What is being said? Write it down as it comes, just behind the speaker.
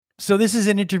So this is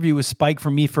an interview with Spike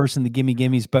from Me First and the Gimme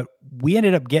Gimmes, but we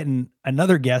ended up getting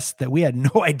another guest that we had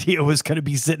no idea was going to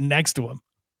be sitting next to him.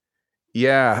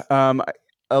 Yeah.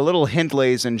 A little hint,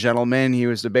 ladies and gentlemen. He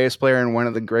was the bass player in one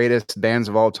of the greatest bands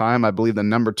of all time. I believe the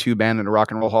number 2 band in the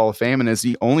Rock and Roll Hall of Fame, and is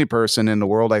the only person in the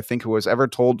world, I think, who has ever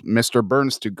told Mr.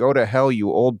 Burns to go to hell,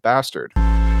 you old bastard.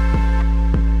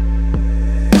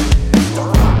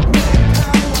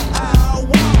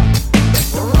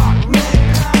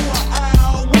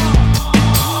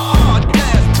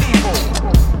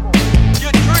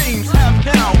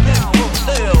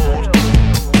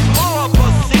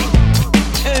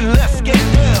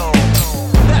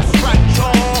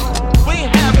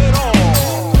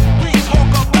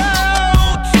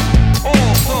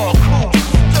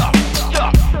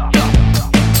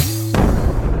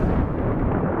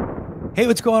 Hey,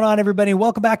 what's going on, everybody?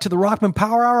 Welcome back to the Rockman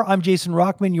Power Hour. I'm Jason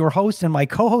Rockman, your host, and my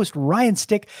co-host, Ryan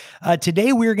Stick.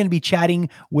 Today, we're going to be chatting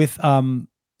with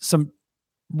some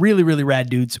really, really rad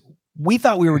dudes. We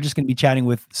thought we were just going to be chatting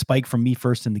with Spike from Me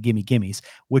First and the Gimme Gimmes,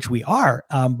 which we are,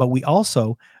 but we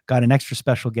also got an extra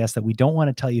special guest that we don't want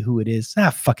to tell you who it is.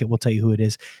 Fuck it, we'll tell you who it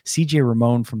is.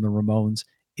 C.J.Ramone from the Ramones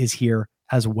is here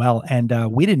as well, and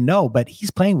we didn't know, but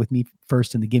he's playing with Me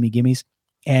First and the Gimme Gimmes,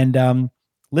 and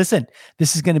listen,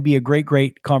 this is going to be a great,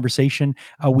 great conversation.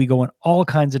 We go in all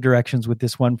kinds of directions with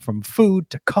this one, from food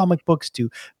to comic books to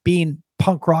being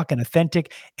punk rock and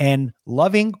authentic and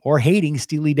loving or hating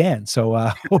Steely Dan. So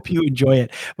hope you enjoy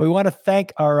it. But we want to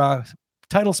thank our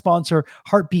title sponsor,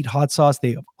 Heartbeat Hot Sauce.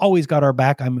 They have always got our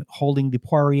back. I'm holding the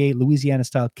Poirier Louisiana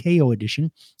style KO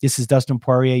edition. This is Dustin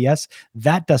Poirier. Yes,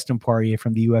 that Dustin Poirier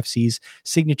from the UFC's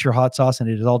signature hot sauce, and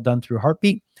it is all done through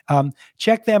Heartbeat.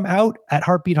 Check them out at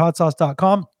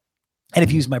heartbeathotsauce.com. And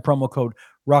if you use my promo code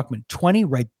Rockman20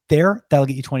 right there, that'll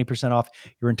get you 20% off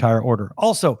your entire order.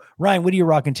 Also, Ryan, what are you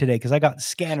rocking today? Because I got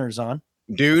scanners on.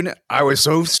 Dude, I was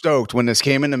so stoked when this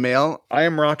came in the mail. I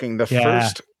am rocking the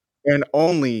first and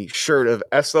only shirt of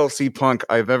SLC Punk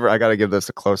I got to give this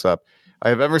a close up, I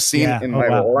have ever seen in my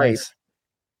life. Nice.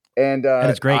 And that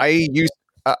is great.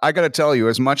 I got to tell you,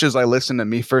 as much as I listened to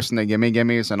Me First and the Gimme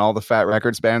Gimmes and all the Fat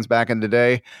Records bands back in the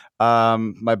day,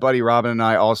 my buddy Robin and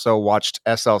I also watched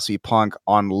SLC Punk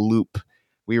on loop.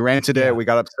 We rented it. We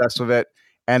got obsessed with it.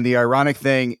 And the ironic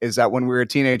thing is that when we were a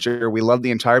teenager, we loved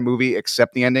the entire movie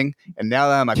except the ending. And now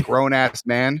that I'm a grown-ass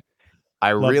man, I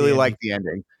really like the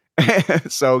ending.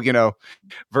 So,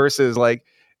 versus like,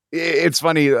 it's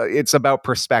funny. It's about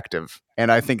perspective.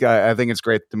 And I think it's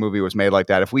great that the movie was made like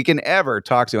that. If we can ever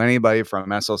talk to anybody from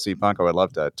SLC Punk, I would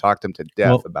love to talk to them to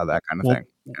death about that kind of thing.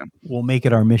 Yeah. We'll make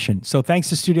it our mission. So thanks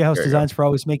to Studio House Designs for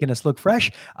always making us look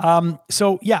fresh.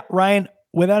 Ryan,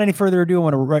 without any further ado,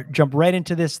 I want to jump right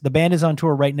into this. The band is on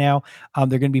tour right now.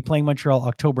 They're going to be playing Montreal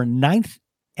October 9th.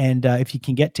 And if you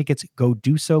can get tickets, go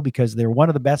do so, because they're one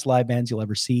of the best live bands you'll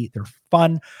ever see. They're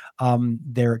fun.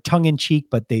 They're tongue in cheek,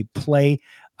 but they play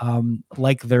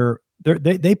like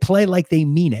they play like they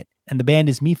mean it. And the band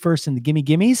is Me First and the Gimme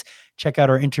Gimmes. Check out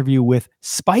our interview with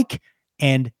Spike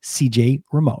and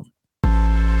C.J.Ramone.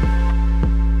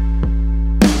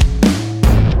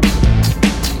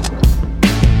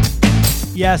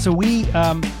 Yeah, so we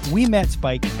met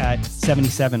Spike at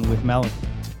 77 with Melody,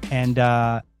 and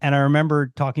I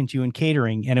remember talking to you in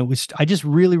catering, and I just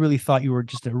really, really thought you were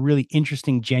just a really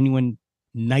interesting, genuine,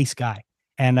 nice guy.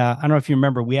 And I don't know if you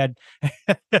remember, we had.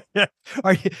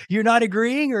 You're not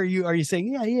agreeing, or are you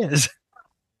saying yeah, he is?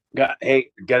 Hey,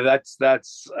 that's.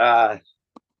 I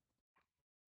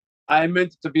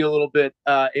meant to be a little bit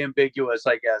ambiguous,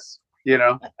 I guess.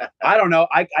 I don't know.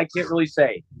 I can't really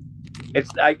say.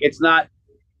 It's not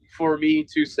for me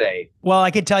to say. Well,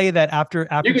 I can tell you that after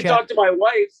you can talk to my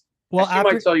wife. Well, she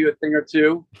might tell you a thing or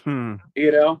two.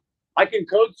 I can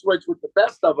code switch with the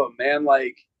best of them, man.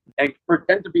 And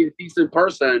pretend to be a decent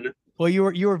person. Well, you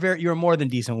were more than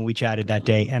decent when we chatted that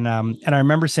day, and I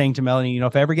remember saying to Melanie,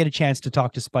 if I ever get a chance to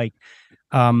talk to Spike,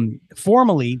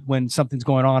 formally, when something's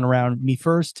going on around Me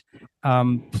First,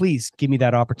 please give me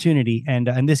that opportunity.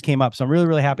 And this came up, so I'm really,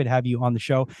 really happy to have you on the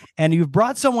show. And you've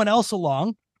brought someone else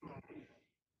along.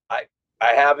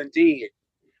 I have indeed.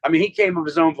 I mean, he came of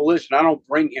his own volition. I don't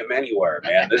bring him anywhere,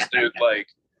 man. This dude,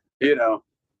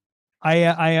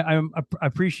 I'm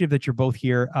appreciative that you're both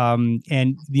here.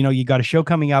 And you got a show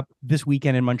coming up this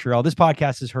weekend in Montreal. This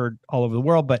podcast is heard all over the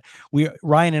world, but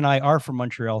Ryan and I are from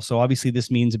Montreal. So obviously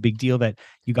this means a big deal that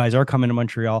you guys are coming to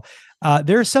Montreal.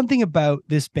 There's something about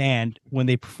this band when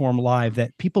they perform live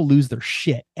that people lose their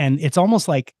shit. And it's almost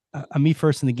like a Me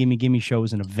First and the Gimme Gimme show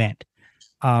is an event.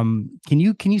 Can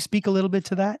you speak a little bit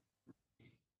to that?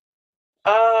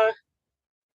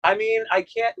 I mean, I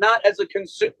can't, not as a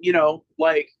consumer,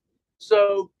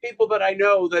 So people that I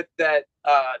know that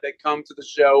come to the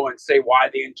show and say why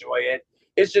they enjoy it,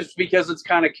 it's just because it's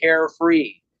kind of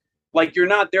carefree. Like, you're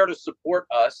not there to support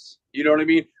us, you know what I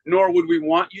mean? Nor would we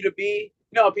want you to be.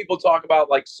 No, people talk about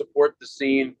like support the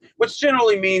scene, which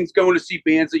generally means going to see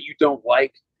bands that you don't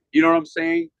like. You know what I'm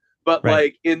saying? But Right.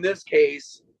 like in this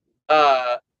case,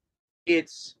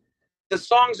 it's the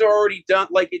songs are already done.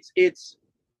 Like it's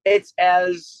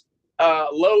as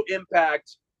low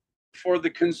impact for the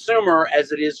consumer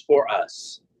as it is for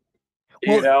us.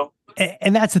 Well, you know,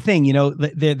 and that's the thing. You know,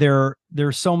 there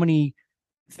are so many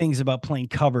things about playing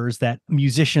covers that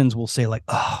musicians will say like,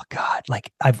 oh God,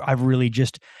 like I've really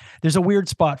just, there's a weird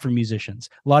spot for musicians.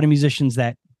 A lot of musicians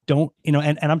that don't, you know,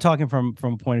 and I'm talking from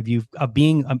a point of view of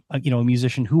being a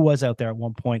musician who was out there at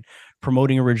one point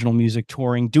promoting original music,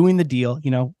 touring, doing the deal,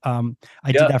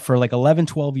 I did that for like 11,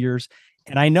 12 years.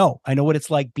 And I know what it's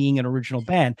like being an original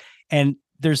band. And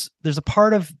there's a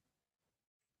part of,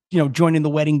 joining the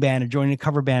wedding band or joining a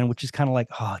cover band, which is kind of like,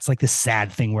 oh, it's like this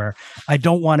sad thing where I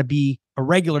don't want to be a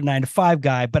regular 9-to-5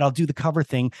 guy, but I'll do the cover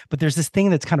thing. But there's this thing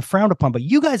that's kind of frowned upon, but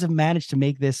you guys have managed to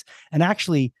make this an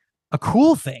actually a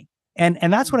cool thing. And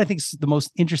that's what I think is the most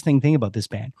interesting thing about this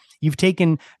band. You've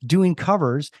taken doing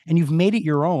covers and you've made it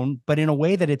your own, but in a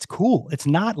way that it's cool. It's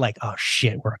not like, oh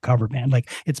shit, we're a cover band. Like,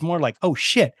 it's more like, oh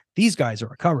shit, these guys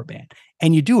are a cover band,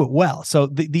 and you do it well. So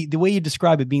the way you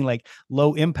describe it being like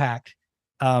low impact,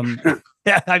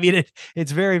 yeah, I mean,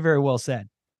 it's very, very well said.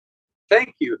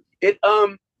 Thank you.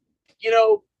 I'm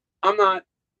not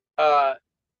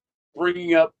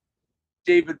bringing up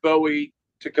David Bowie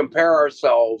to compare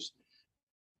ourselves.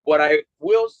 What I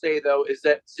will say though is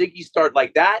that Ziggy Stardust,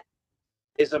 like, that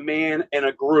is a man and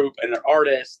a group and an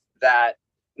artist that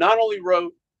not only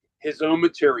wrote his own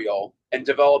material and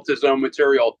developed his own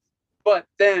material, but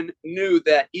then knew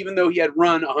that even though he had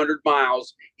run 100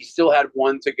 miles, he still had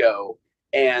one to go,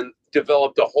 and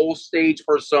developed a whole stage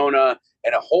persona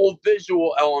and a whole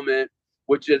visual element,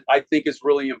 which I think is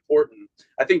really important.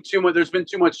 I think there's been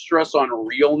too much stress on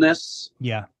realness.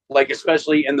 Yeah. Like,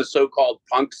 especially in the so-called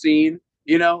punk scene,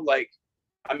 like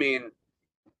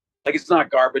it's not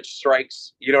Garbage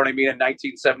Strikes, you know what I mean? In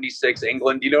 1976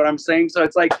 England, you know what I'm saying? So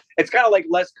it's like, it's kind of like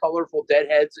less colorful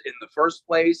Deadheads in the first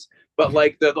place, but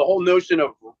like the whole notion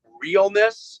of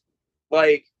realness,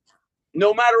 like,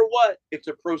 no matter what, it's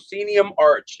a proscenium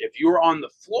arch. If you're on the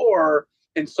floor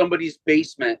in somebody's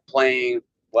basement playing,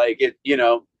 like, it,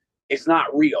 it's not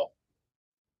real.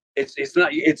 It's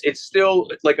not. It's still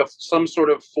like some sort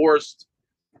of forced.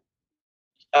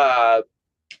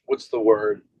 What's the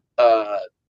word?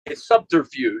 It's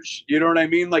subterfuge. You know what I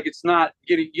mean? Like, it's not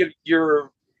getting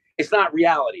it's not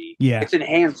reality. Yeah. It's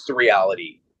enhanced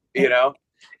reality.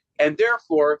 And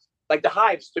therefore, like, the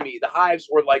Hives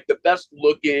were like the best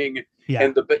looking. Yeah.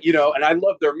 And and I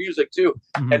love their music too.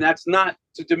 Mm-hmm. And that's not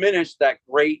to diminish that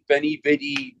great Benny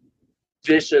Vidi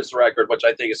Vicious record, which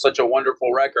I think is such a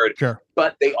wonderful record. Sure.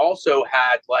 But they also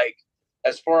had, like,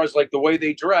 as far as like the way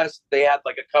they dressed, they had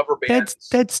like a cover band.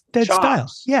 That's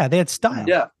style. Yeah, they had style.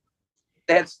 Yeah.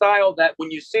 They had style that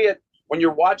when you see it, when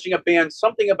you're watching a band,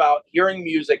 something about hearing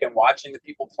music and watching the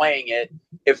people playing it,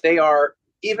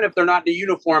 even if they're not in a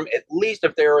uniform, at least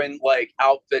if they're in like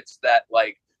outfits that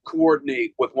like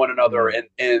coordinate with one another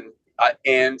and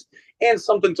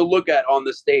something to look at on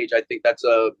the stage. I think that's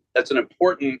an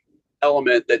important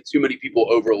element that too many people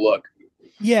overlook.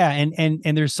 Yeah,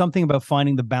 and there's something about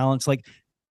finding the balance. Like,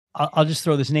 I'll just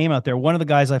throw this name out there. One of the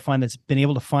guys I find that's been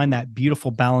able to find that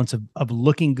beautiful balance of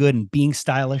looking good and being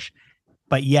stylish,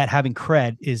 but yet having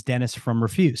cred, is Dennis from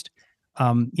Refused.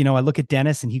 I look at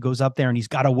Dennis and he goes up there and he's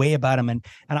got a way about him. And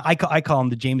I call him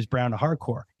the James Brown of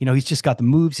hardcore. He's just got the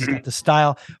moves, he's got the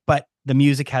style, but the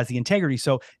music has the integrity.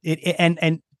 So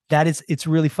it's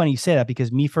really funny you say that,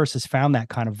 because Me First has found that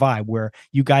kind of vibe where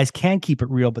you guys can keep it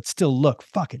real, but still look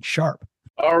fucking sharp.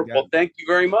 Oh, well, thank you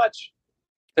very much.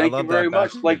 Thank you very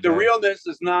much. Like, the realness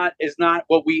is not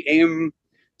what we aim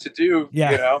to do.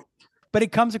 Yeah. But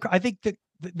it comes across. I think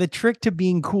the trick to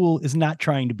being cool is not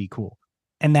trying to be cool.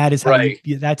 And that is how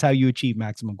that's how you achieve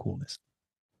maximum coolness.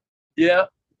 Yeah.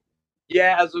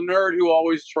 Yeah. As a nerd who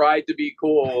always tried to be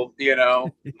cool,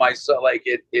 myself, like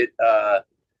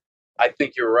I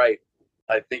think you're right.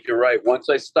 Once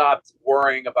I stopped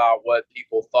worrying about what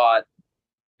people thought,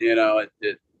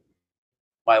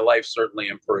 my life certainly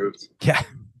improved. Yeah.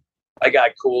 I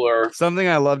got cooler. Something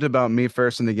I loved about Me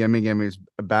First and the Gimme Gimmes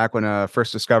back when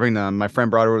first discovering them, my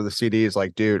friend brought over the CDs,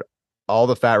 like, dude, all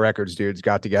the Fat Records dudes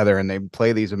got together and they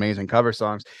play these amazing cover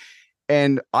songs.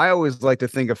 And I always like to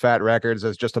think of Fat Records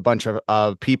as just a bunch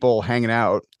of people hanging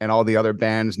out and all the other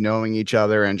bands knowing each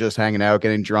other and just hanging out,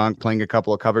 getting drunk, playing a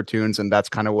couple of cover tunes. And that's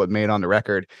kind of what made on the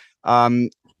record.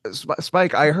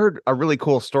 Spike, I heard a really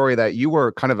cool story that you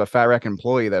were kind of a Fat Wreck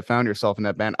employee that found yourself in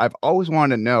that band. I've always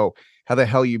wanted to know how the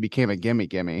hell you became a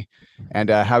Gimme and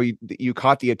how you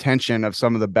caught the attention of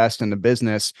some of the best in the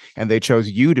business and they chose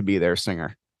you to be their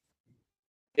singer.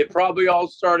 It probably all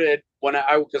started when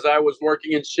because I was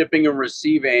working in shipping and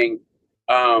receiving,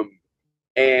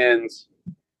 and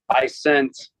I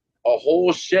sent a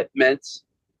whole shipment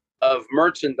of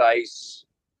merchandise.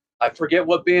 I forget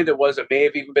what band it was. It may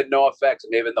have even been NoFX. It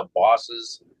may have been the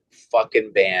Boss's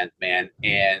fucking band, man.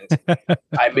 And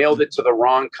I mailed it to the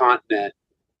wrong continent,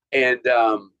 and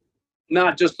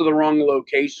not just to the wrong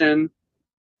location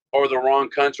or the wrong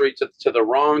country, to the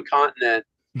wrong continent.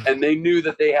 And they knew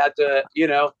that they had to,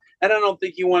 and I don't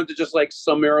think he wanted to just like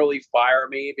summarily fire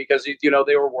me because,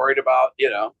 they were worried about,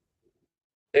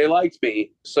 they liked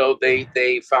me. So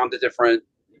they found a different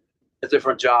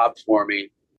job for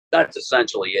me. That's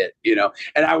essentially it,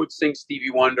 and I would sing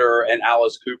Stevie Wonder and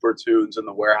Alice Cooper tunes in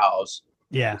the warehouse.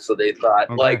 Yeah. So they thought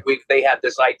they had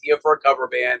this idea for a cover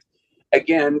band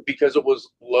again, because it was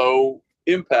low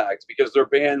impact, because their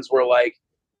bands were like,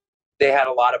 they had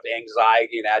a lot of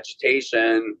anxiety and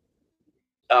agitation,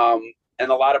 and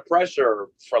a lot of pressure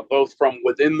from both from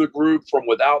within the group, from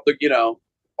without the,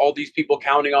 all these people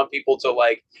counting on people to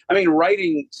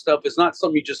writing stuff is not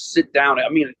something you just sit down. I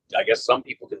mean, I guess some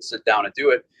people can sit down and do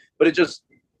it, but it just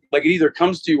it either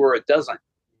comes to you or it doesn't.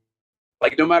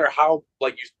 Like, no matter how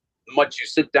much you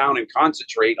sit down and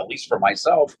concentrate, at least for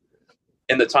myself,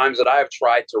 in the times that I've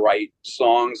tried to write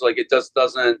songs, it just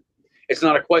doesn't. It's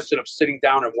not a question of sitting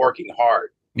down and working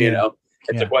hard,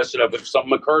 It's a question of if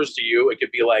something occurs to you, it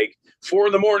could be like 4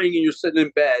 a.m. and you're sitting in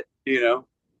bed,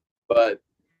 But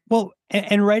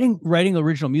and writing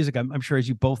original music, I'm sure, as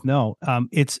you both know,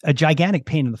 it's a gigantic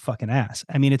pain in the fucking ass.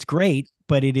 I mean, it's great,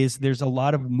 but there's a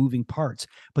lot of moving parts.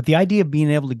 But the idea of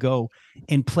being able to go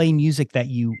and play music that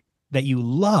you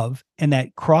love and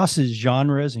that crosses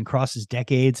genres and crosses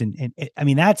decades, and I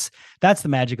mean, that's the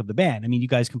magic of the band. I mean, you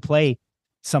guys can play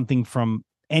something from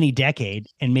any decade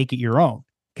and make it your own,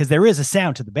 because there is a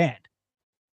sound to the band.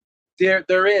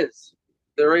 There is.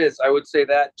 I would say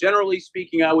that, generally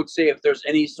speaking, I would say if there's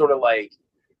any sort of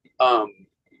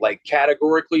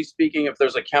categorically speaking, if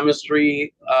there's a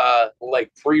chemistry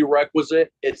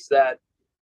prerequisite, it's that,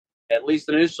 at least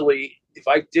initially, if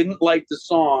I didn't like the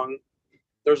song,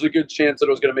 there's a good chance that it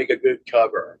was going to make a good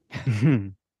cover.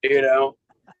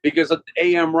 Because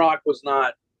AM rock was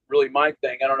not really my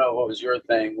thing. I don't know what was your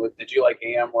thing. Did you like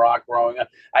AM rock growing up?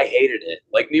 I hated it.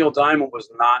 Neil Diamond was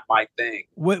not my thing.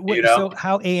 So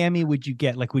how AM-y would you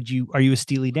get? Are you a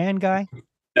Steely Dan guy?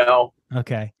 No.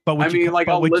 Okay. But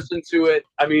I'll listen to it.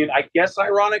 I mean, I guess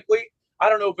ironically, I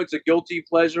don't know if it's a guilty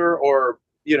pleasure or,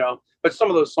 but some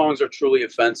of those songs are truly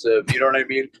offensive. You know what I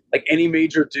mean? Like Any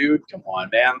Major Dude. Come on,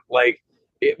 man.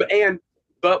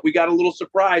 But we got a little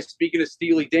surprise. Speaking of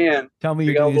Steely Dan,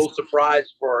 we got a little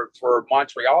surprise for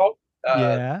Montreal,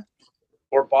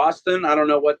 or Boston. I don't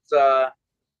know what.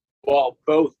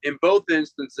 In both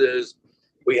instances,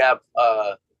 we have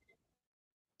a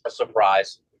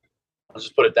surprise. I'll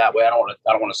just put it that way. I don't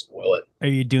want to spoil it. Are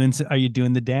you doing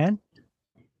the Dan?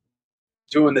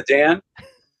 Doing the Dan?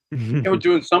 We're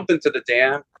doing something to the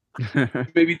Dan.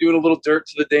 Maybe doing a little dirt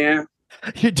to the Dan.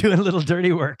 You're doing a little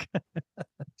dirty work.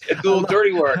 It's a little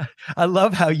dirty work. I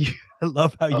love how you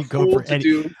go for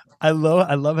any. I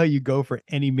love how you go for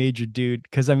Any Major Dude,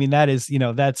 because I mean that is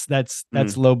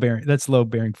that's low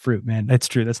bearing fruit, man. That's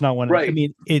true. That's not one. Right. I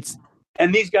mean,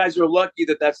 and these guys are lucky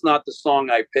that that's not the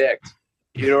song I picked.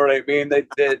 You know what I mean? They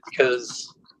did,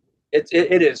 because it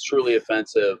is truly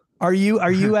offensive. Are you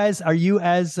as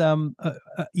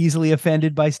easily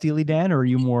offended by Steely Dan, or are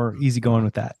you more easygoing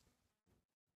with that?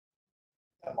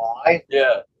 Am I?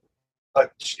 Yeah. A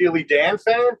Steely Dan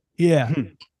fan? Yeah.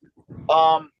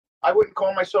 I wouldn't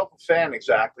call myself a fan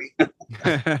exactly,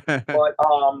 but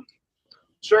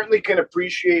certainly can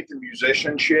appreciate the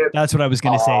musicianship. That's what I was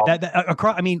going to say.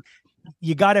 I mean,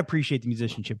 you got to appreciate the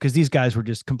musicianship, because these guys were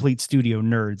just complete studio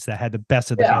nerds that had the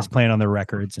best of the best playing on their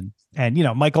records. And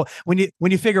Michael, when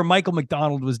you figure Michael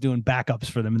McDonald was doing backups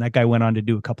for them, and that guy went on to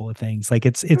do a couple of things,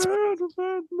 it's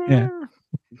yeah.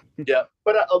 Yeah,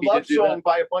 but a love song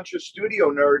by a bunch of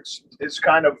studio nerds is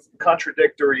kind of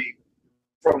contradictory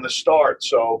from the start.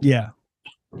 So yeah,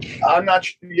 I'm not.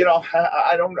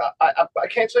 I don't. I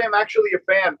can't say I'm actually a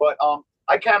fan, but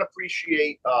I can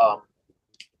appreciate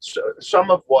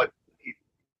some of what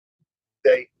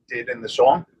they did in the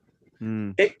song.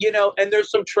 And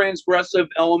there's some transgressive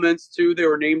elements too. They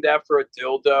were named after a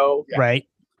dildo, right?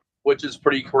 Which is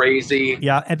pretty crazy.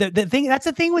 Yeah, and the thing that's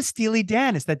the thing with Steely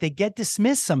Dan is that they get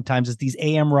dismissed sometimes as these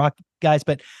AM rock guys,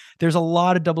 but there's a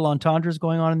lot of double entendres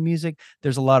going on in the music.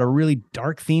 There's a lot of really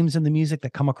dark themes in the music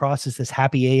that come across as this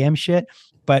happy AM shit.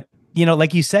 But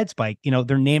like you said, Spike,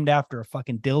 they're named after a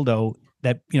fucking dildo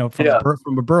that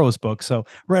from a Burroughs book. So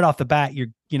right off the bat,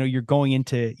 you're going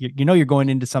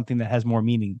into something that has more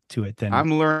meaning to it than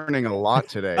I'm learning a lot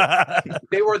today.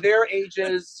 They were their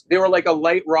ages. They were like a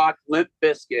light rock Limp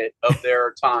Bizkit of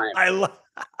their time. I love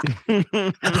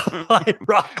light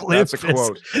rock Limp That's a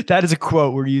quote. That is a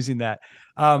quote. We're using that.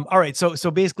 All right. So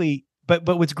basically, but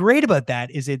what's great about that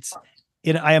is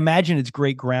I imagine it's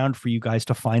great ground for you guys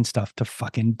to find stuff to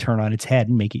fucking turn on its head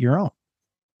and make it your own.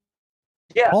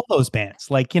 Yeah. All those bands,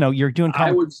 like, you're doing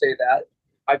I would say that.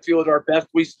 I feel at our best,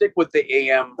 we stick with the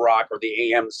AM rock or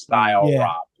the AM style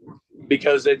rock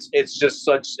because it's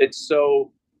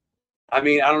so, I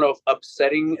don't know if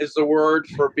upsetting is the word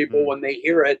for people when they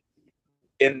hear it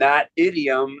in that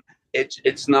idiom.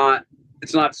 It's not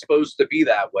supposed to be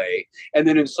that way. And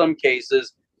then in some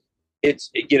cases,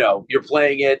 you're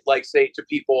playing it like, say, to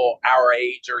people our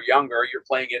age or younger, you're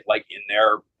playing it like in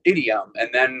their idiom. And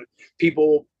then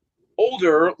people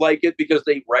older like it because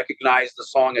they recognize the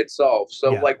song itself.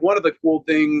 So like one of the cool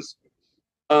things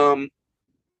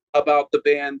about the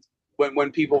band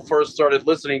when people first started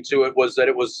listening to it was that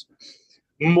it was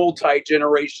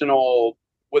multi-generational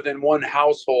within one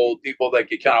household. People that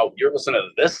could you're listening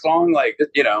to this song, like,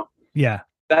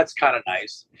 that's kind of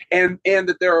nice. And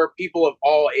that there are people of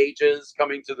all ages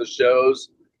coming to the shows.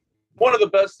 One of the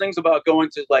best things about going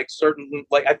to like certain,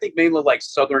 like, I think mainly like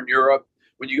Southern Europe,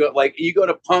 when you go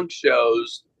to punk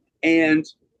shows and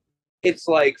it's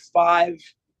like 5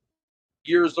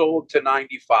 years old to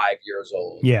 95 years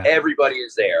old. Yeah. Everybody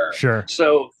is there. Sure.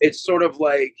 So it's sort of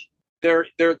like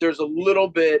there's a little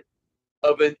bit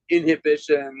of an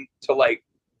inhibition to like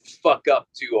fuck up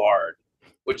too hard,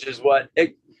 which is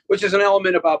an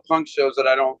element about punk shows that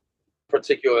I don't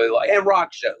particularly like, and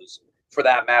rock shows for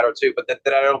that matter too, but that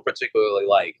I don't particularly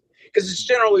like because it's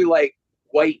generally like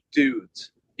white dudes.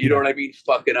 You know what I mean?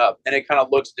 Fucking up. And it kind of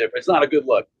looks different. It's not a good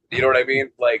look. You know what I mean?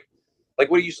 Like,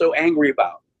 what are you so angry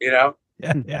about? Yeah.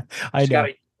 I know.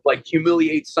 Gotta, like,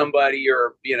 humiliate somebody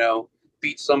or,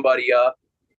 beat somebody up.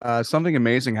 Something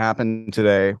amazing happened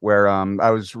today where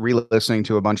I was re-listening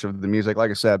to a bunch of the music.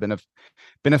 Like I said, I've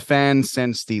been a fan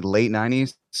since the late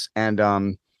 90s. And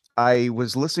I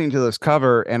was listening to this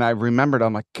cover and I remembered,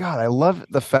 I'm like, God, I love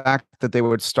the fact that they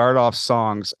would start off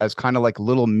songs as kind of like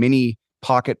little mini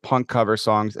pocket punk cover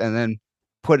songs and then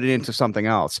put it into something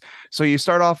else. So you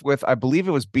start off with, I believe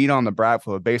it was Beat on the Brat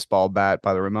with a Baseball Bat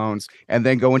by the Ramones, and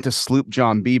then go into Sloop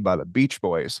John B by the Beach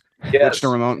Boys,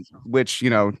 which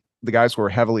the guys were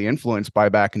heavily influenced by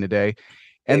back in the day.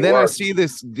 And then I see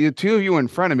the two of you in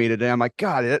front of me today. I'm like,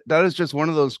 God, that is just one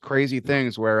of those crazy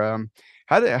things where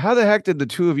how the heck did the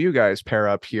two of you guys pair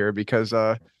up here? Because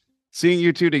seeing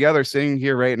you two together, sitting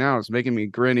here right now, is making me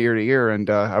grin ear to ear. And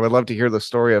I would love to hear the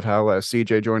story of how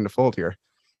CJ joined the fold here.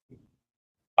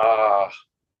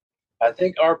 I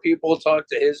think our people talked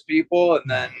to his people and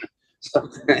then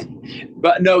something.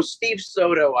 But no, Steve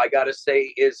Soto, I got to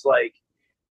say, is like,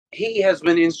 he has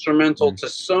been instrumental to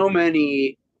so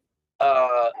many,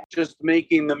 just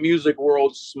making the music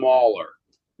world smaller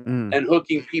and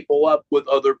hooking people up with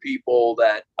other people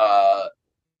that, that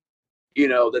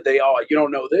they all, you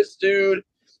don't know this dude.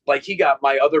 Like, he got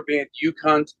my other band, You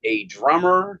Cunt, a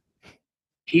drummer.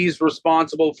 He's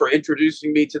responsible for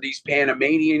introducing me to these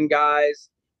Panamanian guys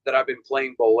that I've been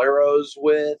playing boleros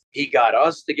with. He got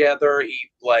us together. He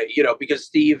because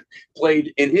Steve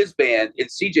played in his band, in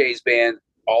CJ's band,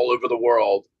 all over the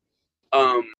world.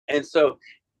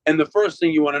 And the first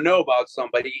thing you want to know about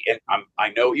somebody, and I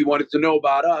know he wanted to know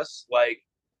about us, like,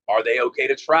 are they okay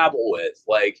to travel with?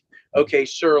 Like, okay,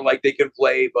 sure, like, they can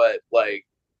play, but like,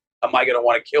 am I going to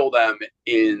want to kill them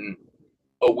in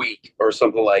a week or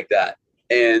something like that?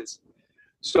 And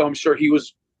so I'm sure he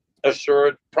was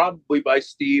assured, probably by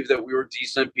Steve, that we were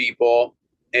decent people,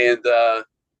 and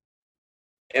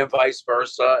vice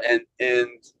versa.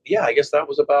 And yeah, I guess that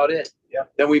was about it. Yeah.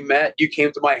 Then we met. You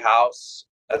came to my house.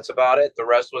 That's about it. The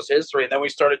rest was history. And then we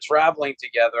started traveling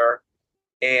together.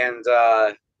 And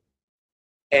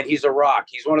he's a rock.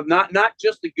 He's one of not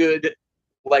just a good,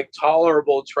 like,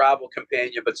 tolerable travel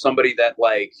companion, but somebody that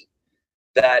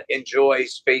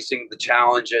enjoys facing the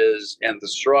challenges and the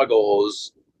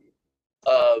struggles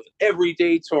of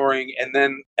everyday touring, and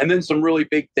then some really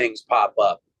big things pop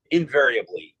up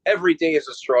invariably. Every day is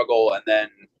a struggle, and then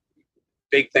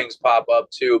big things pop up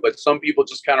too. But some people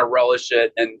just kind of relish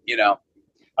it, and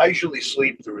I usually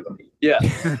sleep through them. Yeah.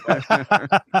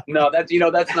 No,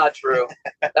 that's not true.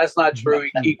 That's not true.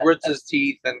 He grits his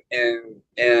teeth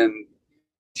and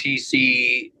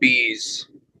TCBs.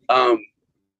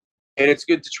 And it's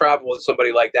good to travel with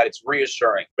somebody like that. It's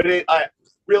reassuring. But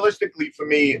realistically, for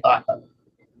me,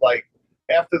 like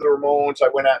after the Ramones, I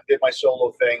went out and did my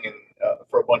solo thing and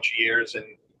for a bunch of years, and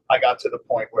I got to the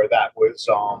point where that was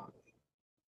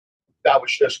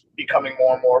just becoming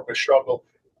more and more of a struggle.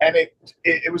 And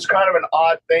it was kind of an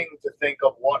odd thing to think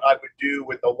of what I would do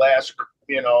with the last,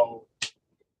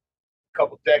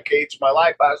 couple decades of my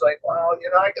life. I was like, well,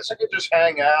 I guess I could just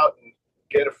hang out and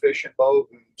get a fishing boat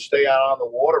and stay out on the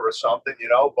water or something,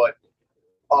 But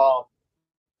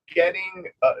getting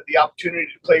the opportunity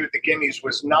to play with the Gimmes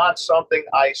was not something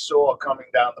I saw coming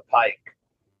down the pike.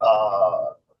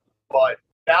 But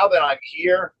now that I'm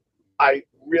here, I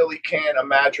really can't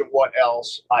imagine what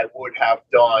else I would have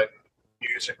done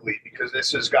musically, because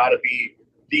this has got to be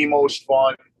the most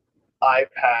fun I've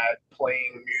had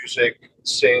playing music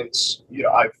since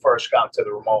I first got to the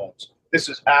Ramones. This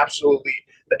is absolutely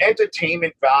the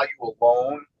entertainment value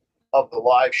alone of the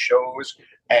live shows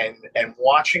and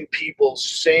watching people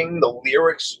sing the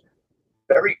lyrics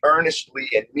very earnestly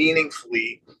and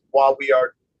meaningfully while we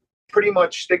are pretty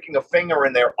much sticking a finger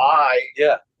in their eye.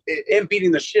 Yeah. And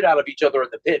beating the shit out of each other in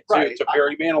the pit too, right. to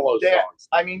Barry Manilow songs.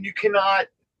 I mean, you're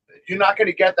not going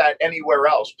to get that anywhere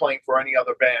else playing for any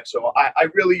other band. So I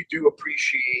really do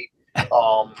appreciate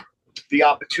the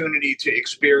opportunity to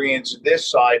experience this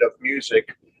side of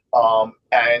music and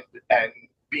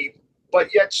but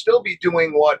yet still be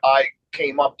doing what I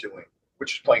came up doing,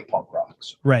 which is playing punk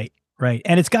rocks. Right.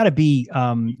 And it's got to be,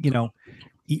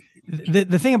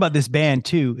 the thing about this band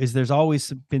too is there's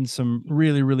always been some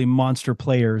really, really monster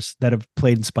players that have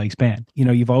played in Spike's band.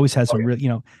 You've always had some really,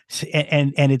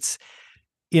 and it's,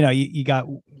 you got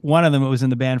one of them that was in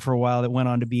the band for a while that went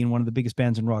on to be in one of the biggest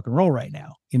bands in rock and roll right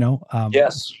now,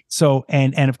 Yes. So,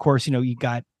 and of course, you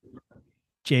got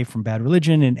Jay from Bad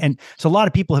Religion. And so a lot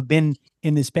of people have been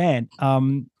in this band.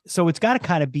 So it's got to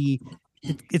kind of be,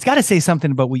 it's got to say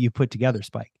something about what you put together,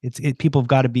 Spike. People have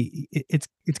got to be, it's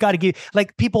got to give,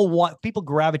 like, people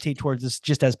gravitate towards this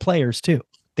just as players too.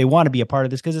 They want to be a part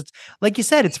of this because it's, like you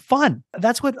said, it's fun.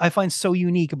 That's what I find so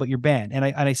unique about your band. And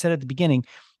I said at the beginning,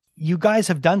 you guys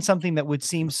have done something that would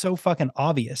seem so fucking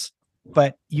obvious,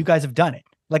 but you guys have done it.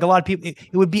 Like a lot of people,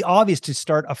 it would be obvious to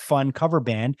start a fun cover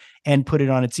band and put it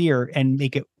on its ear and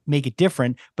make it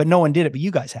different, but no one did it, but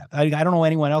you guys have. I don't know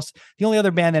anyone else. The only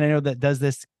other band that I know that does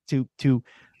this to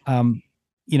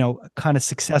kind of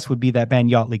success would be that band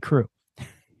Yachtly Crew,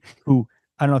 who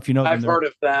I don't know if you know them. I've heard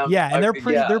of them. Yeah, and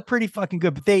they're pretty fucking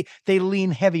good, but they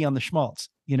lean heavy on the schmaltz.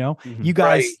 Mm-hmm.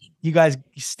 You guys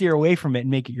steer away from it and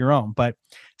make it your own. But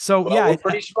so we're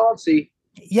pretty schmaltzy.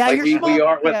 Yeah, like we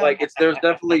are with there's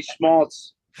definitely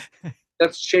schmaltz.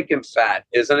 That's chicken fat,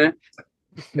 isn't it?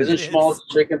 Isn't schmaltz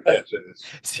chicken fat?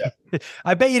 Yeah.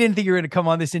 I bet you didn't think you were going to come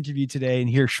on this interview today and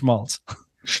hear schmaltz.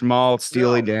 Schmaltz,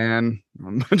 Steely Dan.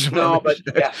 No, but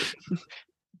yeah.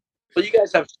 So you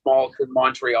guys have schmaltz in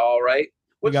Montreal, right?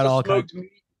 We got all smoked meat?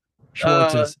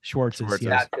 Schwartz's.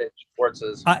 Yeah.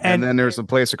 Schwartz's. And then there's a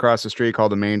place across the street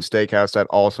called the Main Steakhouse that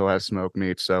also has smoked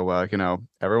meat. So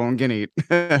everyone can eat.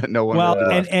 No one. Well,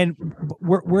 really and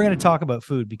we're going to talk about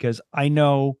food because I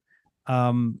know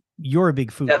you're a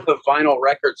big food. That's the vinyl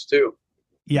records too.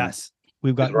 Yes,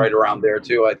 we've got right around there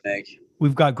too. I think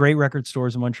we've got great record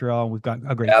stores in Montreal. And we've got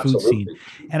a great food scene,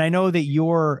 and I know that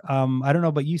you're. I don't know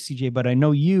about you, CJ, but I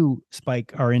know you,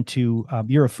 Spike, are into.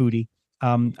 You're a foodie.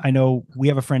 I know we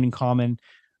have a friend in common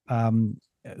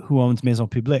who owns Maison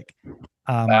Publique.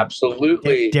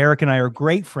 Absolutely. Derek and I are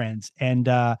great friends. And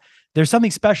there's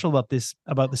something special about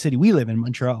the city we live in,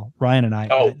 Montreal, Ryan and I.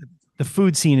 Oh. The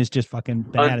food scene is just fucking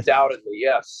bananas. Undoubtedly,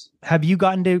 yes. Have you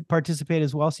gotten to participate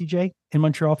as well, CJ, in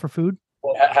Montreal for food?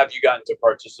 Well, have you gotten to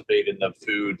participate in the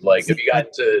food? Like,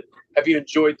 have you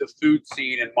enjoyed the food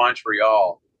scene in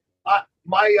Montreal?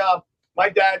 My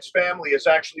dad's family is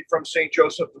actually from St.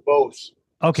 Joseph de Beauce.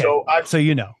 Okay. So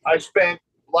I spent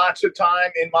lots of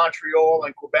time in Montreal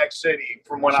and Quebec City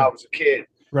from when I was a kid.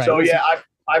 Right. So yeah,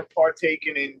 I've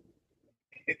partaken in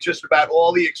just about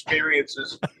all the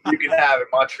experiences you can have in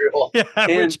Montreal. Yeah,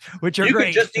 which are you great.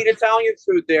 You could just eat Italian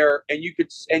food there, and you could,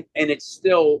 and it's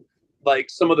still like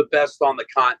some of the best on the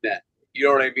continent. You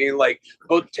know what I mean? Like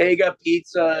Bottega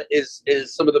pizza is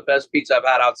some of the best pizza I've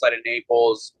had outside of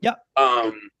Naples. Yep.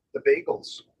 The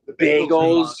bagels.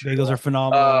 Bagels are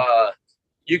phenomenal.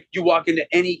 you walk into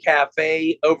any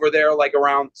cafe over there, like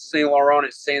around Saint Laurent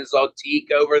and Saint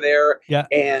Zaltique over there,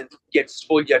 and get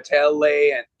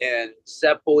sfogliatelle and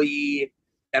cepoli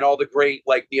and all the great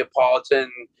like Neapolitan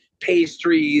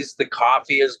pastries. The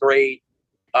coffee is great.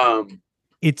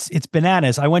 It's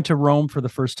bananas. I went to Rome for the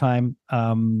first time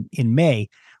in May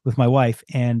with my wife,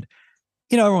 and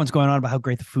everyone's going on about how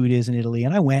great the food is in Italy,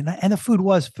 and I went, and the food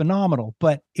was phenomenal,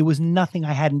 but it was nothing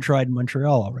I hadn't tried in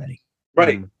Montreal already.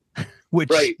 Right.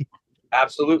 Right.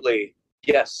 Absolutely.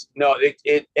 Yes. No,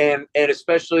 and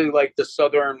especially like the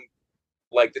southern,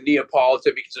 like the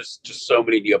Neapolitan, because there's just so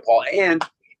many Neapolitan. And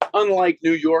unlike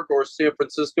New York or San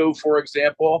Francisco, for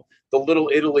example, the Little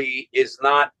Italy is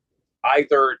not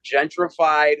either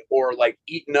gentrified or like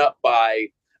eaten up by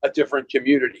a different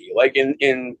community. Like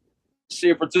in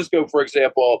San Francisco, for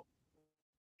example,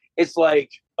 it's like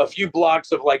a few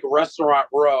blocks of like Restaurant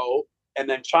Row and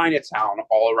then Chinatown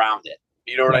all around it.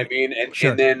 You know what I mean? And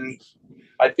sure. And then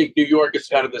I think New York is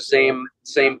kind of the same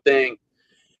thing.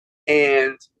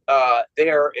 And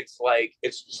there it's like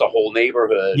it's just a whole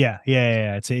neighborhood. Yeah.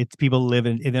 It's people live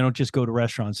in. They don't just go to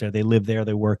restaurants there. They live there.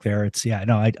 They work there. It's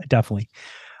I definitely.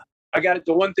 The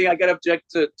one thing I got to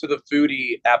object to the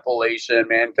foodie appellation,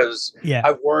 man, because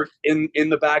I've worked in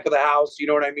the back of the house. You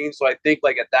know what I mean? So I think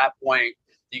like at that point,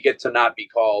 you get to not be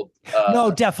called. No,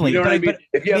 definitely. You know what I mean?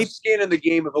 If you have skin in the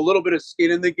game, if a little bit of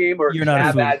skin in the game, or you're if not you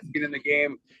have bad skin in the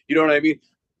game, you know what I mean?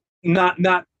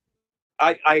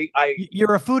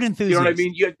 You're a food enthusiast. You know what I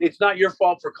mean? It's not your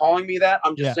fault for calling me that.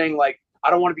 I'm just saying, like, I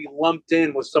don't want to be lumped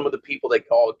in with some of the people that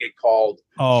get called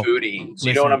foodies.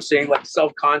 You know what I'm saying? Like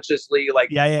self-consciously, like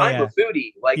I'm a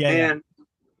foodie. Like, man,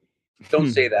 don't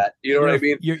say that. You know what I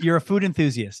mean? You're a food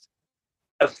enthusiast.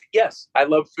 Yes, I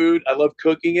love food. I love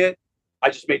cooking it. I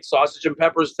just made sausage and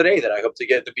peppers today that I hope to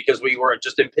get because we were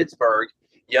just in Pittsburgh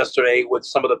yesterday with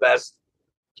some of the best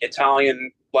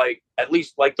Italian, like at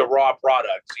least like the raw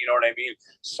products. You know what I mean?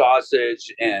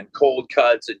 Sausage and cold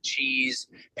cuts and cheese.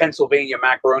 Pennsylvania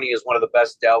macaroni is one of the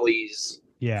best delis.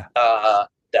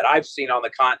 That I've seen on the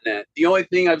continent. The only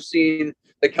thing I've seen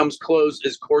that comes close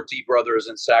is Corti Brothers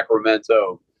in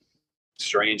Sacramento.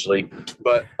 Strangely,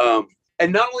 but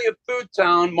and not only a food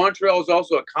town, Montreal is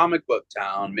also a comic book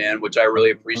town, man, which I really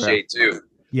appreciate too.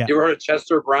 Yeah. You ever heard of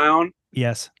Chester Brown?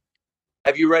 Yes.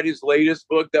 Have you read his latest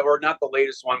book or not the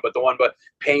latest one, but the one, but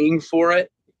Paying for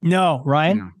It? No,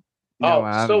 Ryan?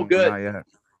 No, so good. Not yet.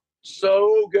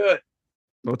 So good.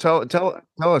 Well,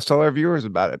 tell our viewers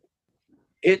about it.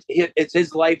 It's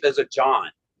his life as a John.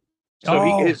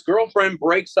 So his girlfriend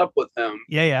breaks up with him.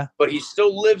 Yeah. But he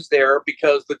still lives there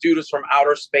because the dude is from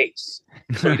outer space.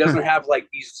 So he doesn't have like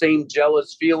these same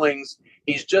jealous feelings.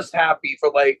 He's just happy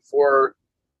for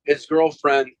his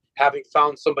girlfriend having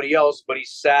found somebody else, but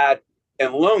he's sad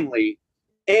and lonely.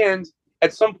 And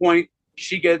at some point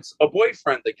she gets a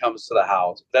boyfriend that comes to the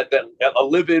house, that a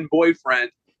live-in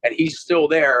boyfriend, and he's still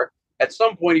there. At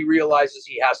some point he realizes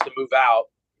he has to move out.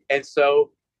 And so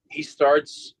he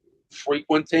starts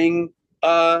frequenting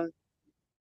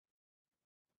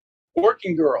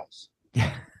working girls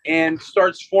and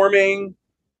starts forming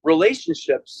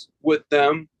relationships with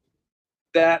them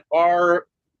that are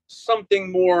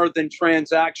something more than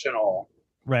transactional,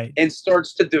 right? And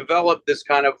starts to develop this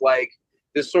kind of like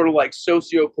this sort of like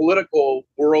socio-political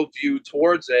worldview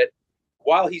towards it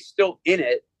while he's still in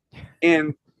it.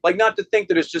 And like, not to think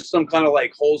that it's just some kind of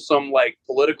like wholesome like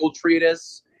political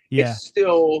treatise. It's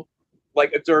still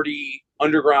like a dirty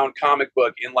underground comic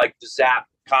book in like the Zap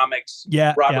Comics,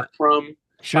 Robert Crumb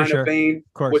kind of vein,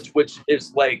 which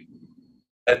is like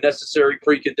a necessary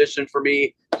precondition for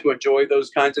me to enjoy those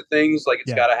kinds of things. Like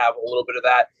it's got to have a little bit of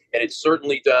that, and it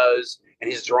certainly does.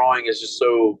 And his drawing is just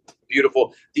so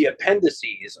beautiful. The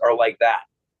appendices are like that,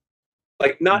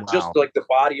 like not just like the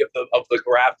body of the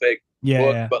graphic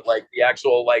book, but like the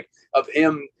actual like of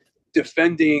him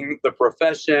defending the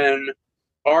profession,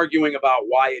 arguing about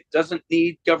why it doesn't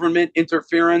need government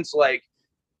interference. Like,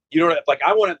 you know, like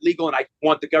I want it legal and I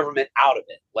want the government out of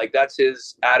it. Like that's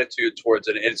his attitude towards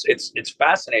it. It's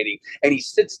fascinating. And he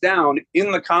sits down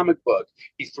in the comic book.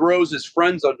 He throws his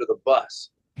friends under the bus.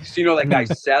 So, you know, that guy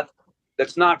Seth,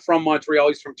 that's not from Montreal.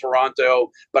 He's from Toronto,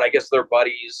 but I guess they're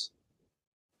buddies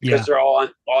because they're all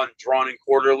on Drawn and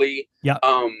Quarterly. Yeah.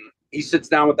 He sits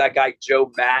down with that guy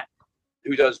Joe Matt,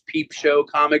 who does Peep Show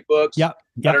comic books. I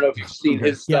don't know if you've seen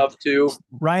his stuff too.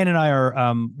 Ryan and I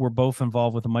are we're both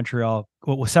involved with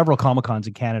with several Comic Cons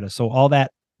in Canada. So all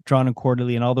that Drawn and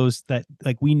Quarterly and all those that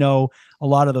like we know a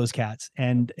lot of those cats.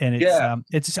 And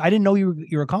it's just, I didn't know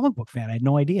you're a comic book fan. I had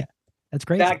no idea. That's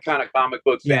great. That kind of comic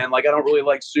book fan. Like I don't really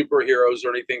like superheroes or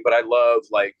anything, but I love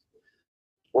like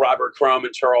Robert Crumb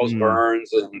and Charles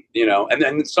Burns, and and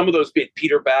then some of those people,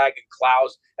 Peter Bagg and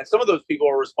Klaus, and some of those people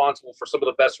are responsible for some of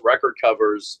the best record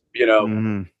covers,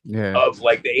 of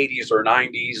like the 80s or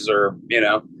 90s, or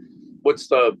what's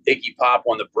the Iggy Pop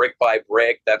one, the Brick by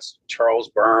Brick? That's Charles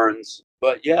Burns.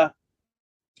 But yeah,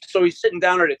 so he's sitting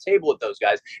down at a table with those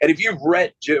guys, and if you've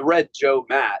read Joe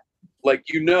Matt, like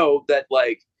that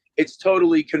like it's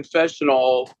totally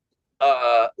confessional,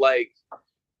 like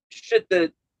shit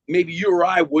that maybe you or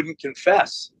I wouldn't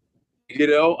confess,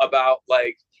 about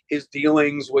like his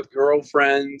dealings with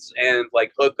girlfriends and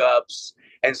like hookups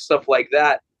and stuff like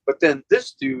that. But then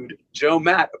this dude, Joe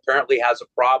Matt, apparently has a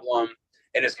problem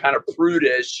and is kind of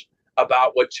prudish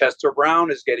about what Chester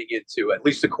Brown is getting into, at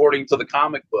least according to the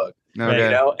comic book.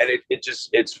 Okay. And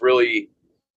it's a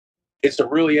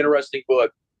really interesting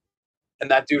book. And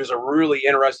that dude is a really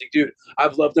interesting dude.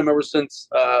 I've loved him ever since,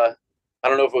 I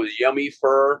don't know if it was Yummy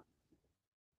Fur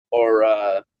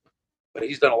or, but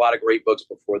he's done a lot of great books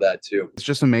before that too. It's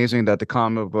just amazing that the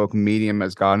comic book medium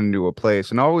has gotten into a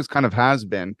place, and always kind of has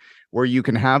been, where you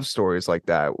can have stories like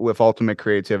that with ultimate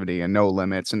creativity and no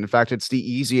limits. And in fact, it's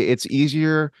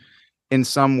easier in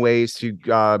some ways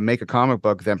to make a comic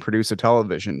book than produce a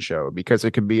television show, because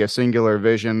it could be a singular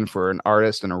vision for an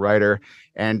artist and a writer.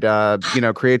 And,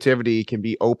 creativity can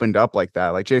be opened up like that.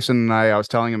 Like Jason and I was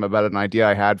telling him about an idea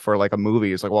I had for like a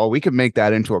movie. It's like, well, we could make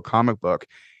that into a comic book.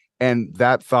 And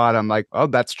that thought, I'm like, oh,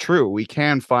 that's true. We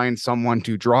can find someone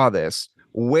to draw this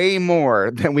way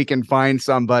more than we can find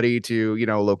somebody to,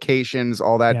 locations,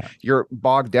 all that. Yeah. You're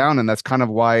bogged down. And that's kind of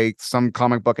why some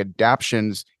comic book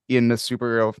adaptions in the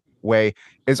superhero way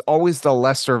is always the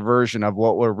lesser version of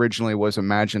what originally was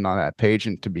imagined on that page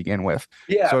and to begin with.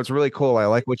 Yeah. So it's really cool. I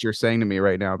like what you're saying to me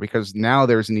right now, because now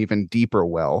there's an even deeper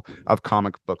well of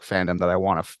comic book fandom that I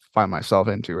want to find myself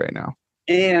into right now.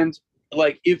 And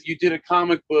like, if you did a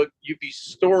comic book, you'd be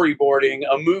storyboarding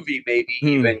a movie, maybe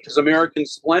even, because American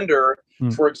Splendor,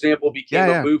 for example, became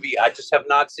a movie. I just have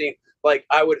not seen. Like,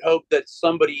 I would hope that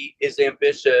somebody is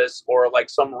ambitious, or like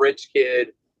some rich kid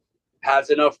has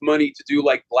enough money to do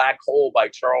like Black Hole by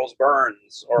Charles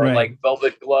Burns, or like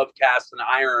Velvet Glove Cast and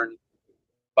Iron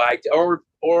by or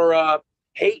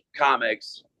Hate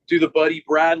Comics do the Buddy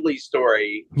Bradley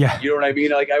story. Yeah, you know what I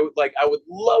mean? I would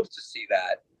love to see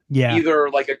that. Yeah, either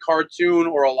like a cartoon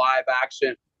or a live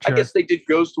action. Sure. I guess they did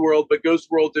Ghost World, but Ghost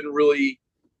World didn't really.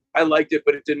 I liked it,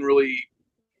 but it didn't really.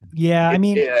 Yeah,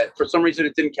 for some reason,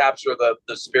 it didn't capture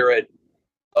the spirit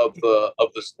of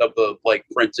the like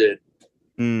printed.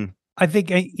 I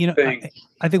think I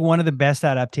think one of the best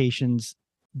adaptations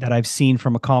that I've seen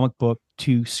from a comic book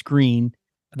to screen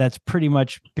that's pretty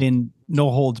much been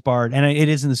no holds barred, and it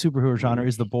is in the superhero genre,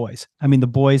 is The Boys. I mean, The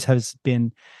Boys has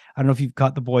been. I don't know if you've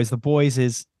got The Boys. The Boys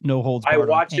is no holds barred. I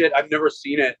watch it. I've never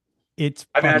seen it.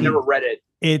 I've never read it.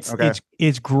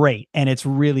 It's great, and it's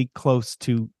really close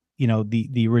to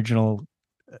the original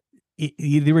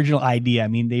idea. I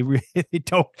mean, they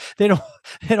don't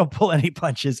pull any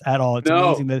punches at all.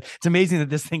 It's amazing that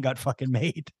this thing got fucking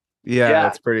made. Yeah,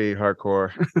 it's pretty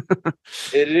hardcore.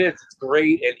 It is. It's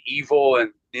great and evil,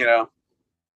 and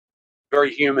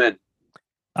very human.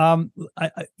 I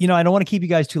don't want to keep you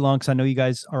guys too long, because I know you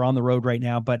guys are on the road right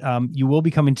now, but you will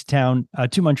be coming to town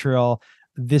to Montreal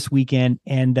this weekend.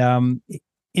 And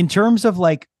in terms of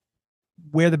like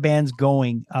where the band's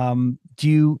going,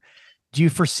 do you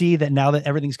foresee that now that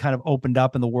everything's kind of opened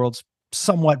up and the world's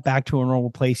somewhat back to a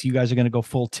normal place, you guys are going to go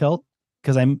full tilt?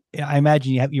 Because I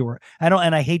imagine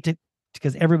I hate to,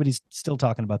 because everybody's still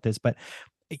talking about this, but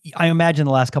I imagine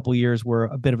the last couple of years were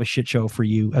a bit of a shit show for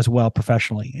you as well,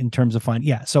 professionally, in terms of finding.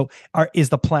 Yeah. So is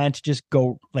the plan to just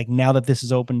go, like, now that this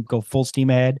is open, go full steam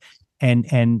ahead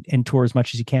and tour as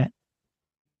much as you can?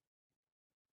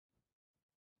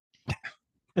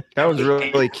 That was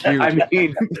really cute. I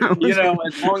mean,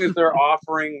 as long as they're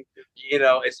offering,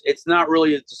 it's not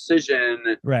really a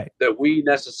decision that we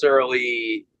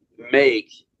necessarily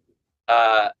make,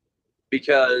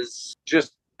 because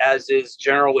just as is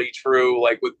generally true,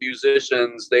 like with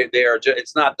musicians, they are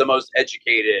it's not the most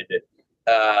educated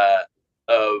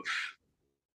of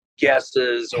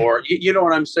guesses, or you know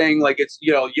what I'm saying? Like, it's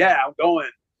I'm going,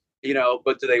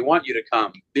 but do they want you to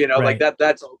come? Like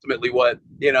that's ultimately what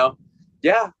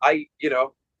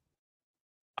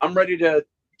I'm ready to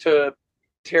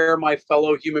tear my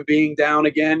fellow human being down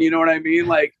again. You know what I mean?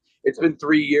 Like, it's been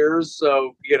 3 years,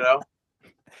 so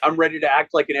I'm ready to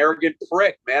act like an arrogant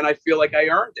prick, man. I feel like I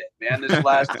earned it, man, this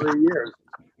last 3 years.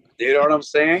 You know what I'm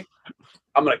saying?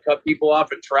 I'm going to cut people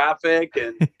off in traffic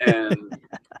and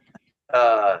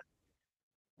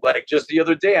like just the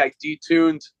other day, I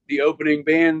detuned the opening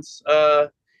band's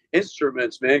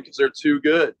instruments, man, because they're too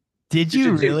good. Did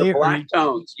you really? The Black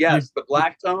Tones. Yes, the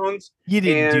Black Tones. You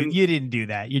didn't do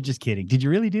that. You're just kidding. Did you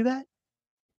really do that?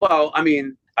 Well, I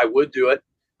mean, I would do it.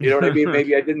 You know what I mean?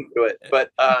 Maybe I didn't do it,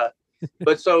 but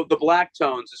so the Black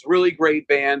Tones is really great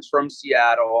band from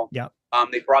Seattle. Yeah.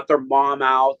 They brought their mom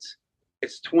out.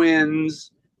 It's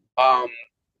twins. The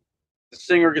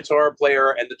singer, guitar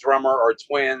player, and the drummer are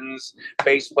twins.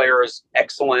 Bass player is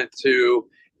excellent too.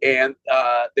 And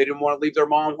they didn't want to leave their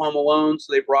mom home alone,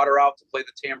 so they brought her out to play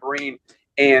the tambourine.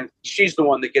 And she's the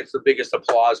one that gets the biggest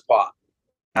applause pop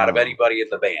out of anybody in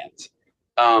the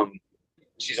band.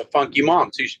 She's a funky mom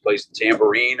too. She plays the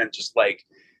tambourine and just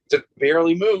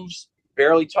barely moves,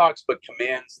 barely talks, but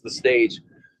commands the stage.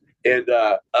 And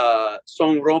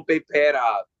Son Rompe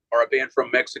Pera are a band from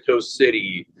Mexico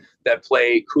City that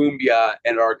play cumbia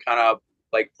and are kind of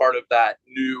like part of that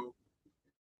new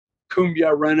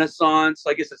cumbia renaissance.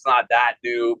 I guess it's not that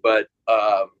new, but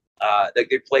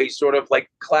they play sort of like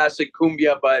classic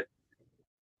cumbia, but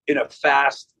in a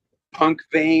fast punk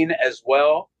vein as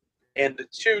well. And the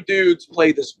two dudes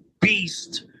play this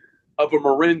beast of a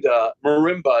marimba.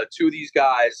 Two of these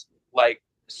guys like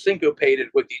syncopated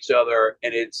with each other,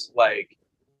 and it's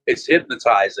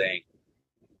hypnotizing.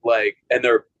 And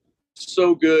they're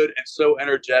so good and so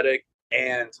energetic.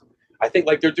 And I think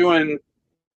they're doing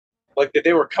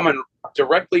they were coming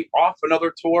directly off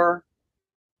another tour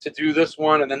to do this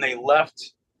one, and then they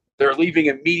left. They're leaving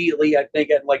immediately, I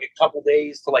think, in a couple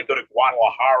days to go to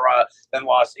Guadalajara, then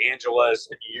Los Angeles,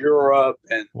 and Europe,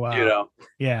 and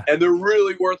yeah. And they're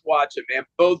really worth watching, man.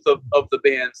 Both of the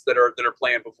bands that are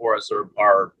playing before us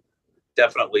are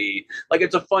definitely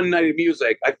it's a fun night of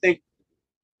music. I think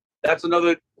that's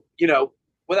another,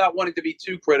 without wanting to be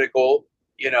too critical,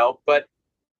 but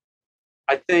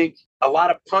I think a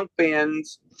lot of punk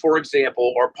bands, for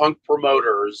example, or punk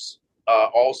promoters,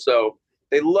 also.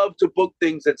 They love to book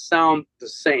things that sound the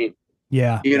same.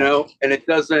 Yeah. And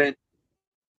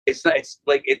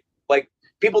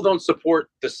people don't support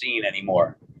the scene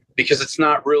anymore because it's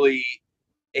not really,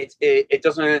 it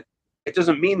doesn't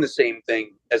mean the same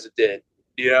thing as it did,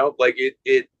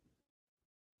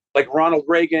 Ronald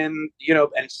Reagan,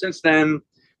 and since then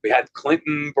we had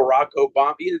Clinton, Barack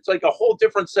Obama. It's a whole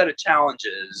different set of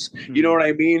challenges. Mm-hmm. You know what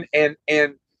I mean? And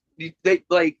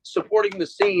they supporting the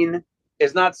scene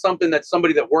is not something that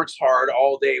somebody that works hard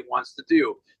all day wants to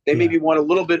do. They maybe want a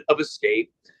little bit of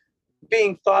escape.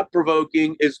 Being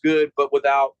thought-provoking is good, but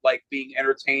without being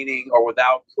entertaining or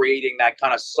without creating that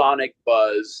kind of sonic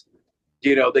buzz,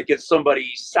 that gets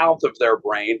somebody south of their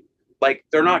brain,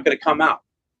 they're not going to come out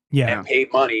and pay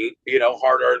money,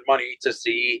 hard-earned money to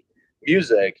see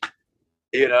music,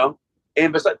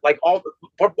 And besides,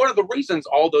 one of the reasons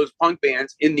all those punk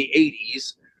bands in the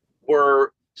 80s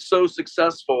were so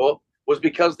successful was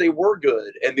because they were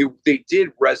good and they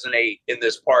did resonate in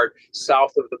this part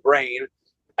south of the brain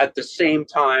at the same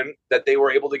time that they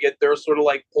were able to get their sort of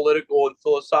political and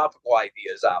philosophical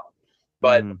ideas out.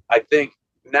 But I think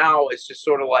now it's just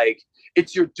sort of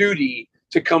it's your duty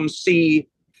to come see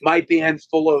my band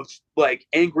full of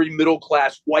angry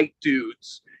middle-class white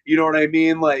dudes. You know what I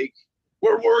mean? Where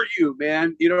were you,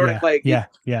 man? You know what I mean?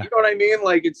 You know what I mean?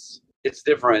 It's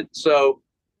different. So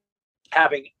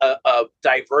having a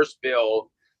diverse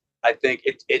bill, I think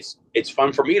it's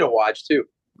fun for me to watch too.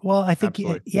 Well, I think,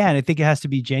 and I think it has to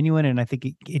be genuine. And I think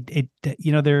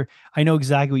I know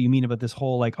exactly what you mean about this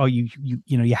whole,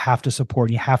 you have to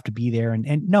support, you have to be there.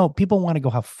 And no, people want to go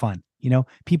have fun.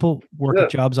 People work at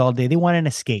jobs all day. They want an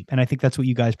escape. And I think that's what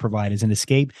you guys provide, is an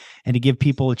escape and to give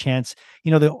people a chance.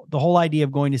 The whole idea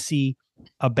of going to see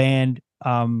a band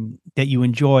that you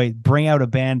enjoy, bring out a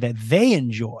band that they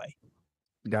enjoy.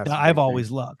 I've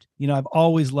always loved,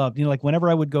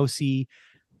 whenever I would go see,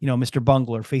 Mr.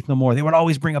 Bungle or Faith No More, they would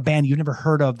always bring a band you never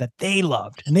heard of that they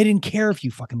loved, and they didn't care if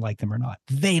you fucking liked them or not.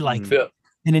 They liked them.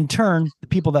 And in turn, the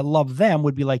people that love them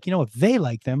would be like, if they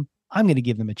like them, I'm going to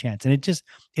give them a chance. And it's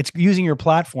using your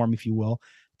platform, if you will,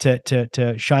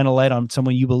 to shine a light on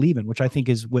someone you believe in, which I think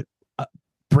is what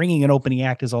bringing an opening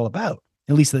act is all about.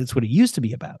 At least that's what it used to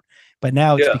be about. But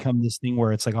now it's become this thing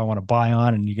where it's I want to buy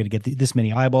on, and you're going to get this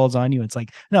many eyeballs on you. It's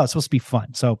no, it's supposed to be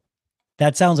fun. So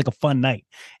that sounds like a fun night.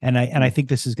 And I think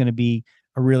this is going to be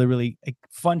a really, really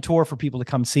fun tour for people to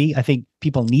come see. I think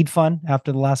people need fun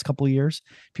after the last couple of years.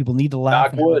 People need to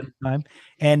laugh. Time.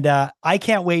 And I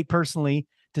can't wait personally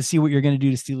to see what you're going to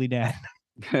do to Steely Dan.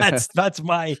 That's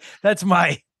my. We're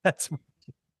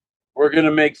going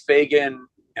to make Fagan,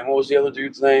 and what was the other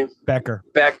dude's name? Becker.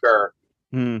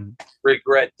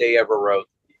 Regret they ever wrote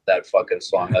that fucking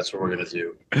song. That's what we're going to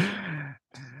do.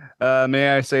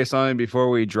 May I say something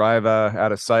before we drive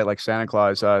out of sight like Santa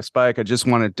Claus? Spike, I just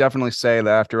want to definitely say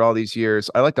that after all these years,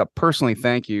 I'd like to personally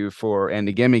thank you and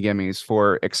the Gimme Gimmes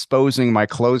for exposing my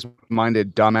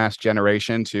closed-minded dumbass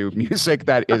generation to music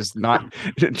that is not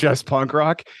just punk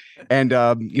rock, and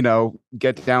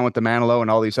Get Down with the Manilow and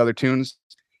all these other tunes.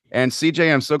 And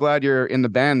CJ, I'm so glad you're in the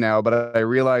band now, but I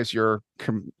realize you're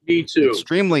Me too.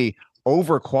 extremely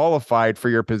overqualified for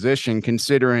your position,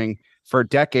 considering for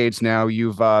decades now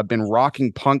you've been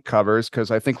rocking punk covers,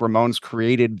 because I think Ramones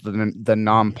created the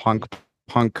non-punk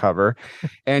punk cover,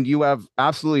 and you have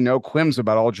absolutely no quims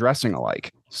about all dressing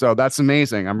alike. So that's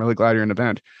amazing. I'm really glad you're in the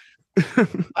band.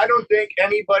 I don't think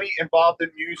anybody involved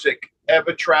in music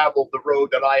ever traveled the road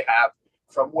that I have,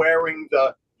 from wearing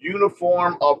the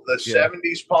uniform of the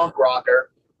 70s punk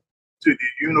rocker to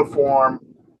the uniform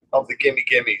of the Gimme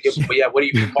Gimmes. Yeah, what do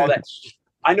you call that?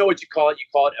 I know what you call it. You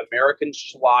call it American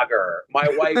Schlager. My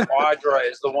wife, Audra,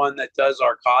 is the one that does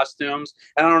our costumes.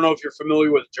 And I don't know if you're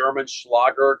familiar with German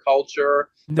Schlager culture,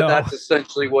 but that's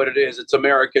essentially what it is. It's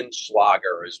American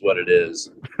Schlager is what it is.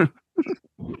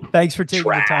 Thanks for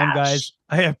taking the time, guys.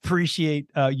 I appreciate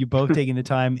you both taking the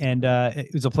time, and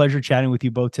it was a pleasure chatting with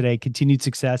you both today. Continued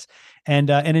success,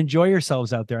 and enjoy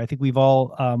yourselves out there. I think we've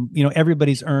all,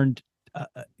 everybody's earned,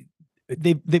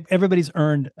 everybody's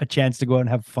earned a chance to go out and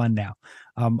have fun now.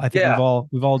 I think I've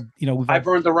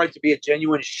earned the right to be a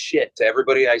genuine shit to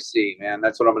everybody I see, man.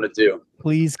 That's what I'm going to do.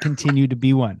 Please continue to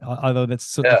be one, although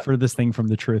that's the furthest thing from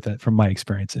the truth from my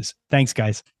experiences. Thanks,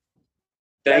 guys.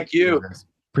 Thank you.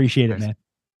 Appreciate it, man.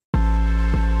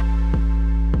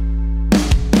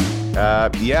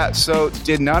 So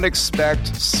did not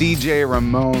expect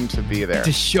C.J.Ramone to be there.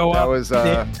 To show up.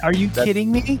 Are you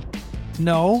kidding me?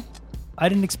 No, I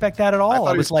didn't expect that at all. I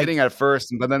thought he was kidding at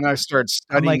first, but then I started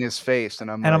studying his face,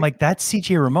 and I'm like, that's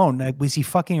C.J.Ramone. Was he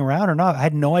fucking around or not? I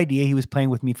had no idea he was playing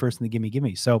with me first in the Gimme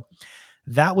Gimme. So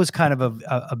that was kind of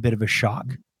a bit of a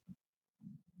shock.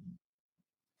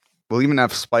 Well, even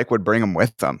if Spike would bring him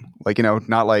with them,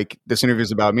 not like this interview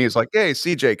is about me. It's like, hey,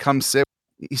 CJ, come sit.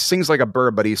 He sings like a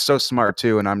bird, but he's so smart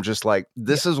too. And I'm just like,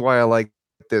 this is why I like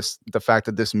the fact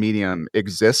that this medium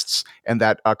exists, and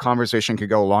that a conversation could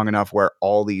go long enough where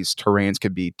all these terrains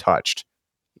could be touched.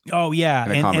 Oh yeah.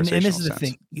 And this is the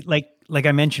thing, like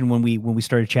I mentioned, when we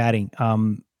started chatting,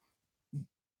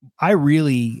 I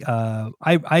really,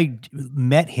 I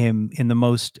met him in the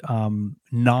most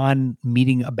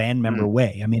non-meeting a band member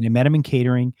way. I mean, I met him in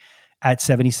catering at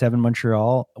 77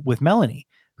 Montreal with Melanie,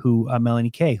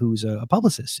 Melanie Kay, who's a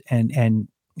publicist, and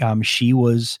she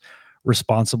was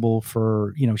responsible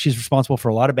for, she's responsible for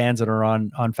a lot of bands that are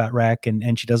on Fat Wreck,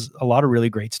 and she does a lot of really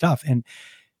great stuff. And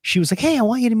she was like, hey, I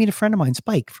want you to meet a friend of mine,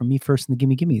 Spike, from Me First and the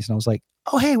Gimme Gimmes. And I was like,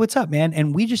 oh, hey, what's up, man?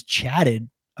 And we just chatted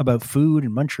about food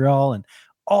in Montreal and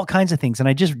all kinds of things. And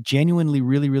I just genuinely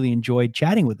really, really enjoyed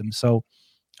chatting with him. So,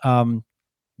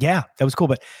 yeah, that was cool.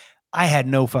 But I had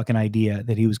no fucking idea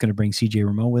that he was going to bring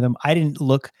C.J.Ramone with him. I didn't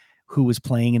look who was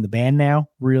playing in the band now,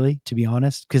 really, to be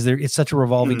honest, because it's such a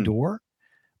revolving door.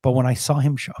 But when I saw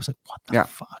him show, I was like, what the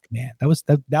fuck, man?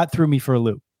 That threw me for a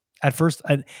loop at first.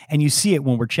 And you see it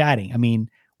when we're chatting. I mean,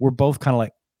 we're both kind of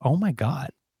like, oh my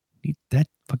God,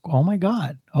 oh my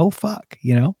God. Oh fuck.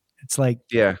 It's like,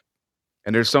 yeah.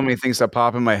 And there's so many things that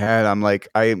pop in my head. I'm like,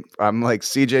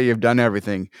 CJ, you've done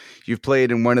everything. You've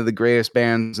played in one of the greatest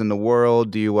bands in the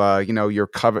world. You're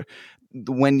covered.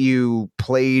 When you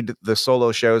played the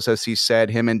solo shows, as he said,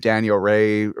 him and Daniel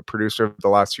Ray, a producer of the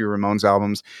last few Ramones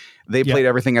albums, they played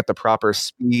everything at the proper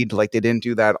speed. Like, they didn't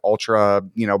do that ultra,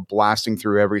 blasting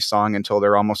through every song until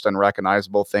they're almost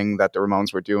unrecognizable thing that the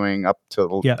Ramones were doing up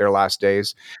to their last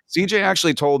days. CJ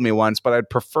actually told me once, but I'd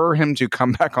prefer him to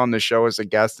come back on the show as a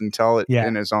guest and tell it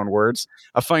in his own words.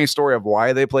 A funny story of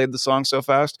why they played the song so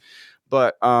fast.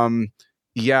 But, I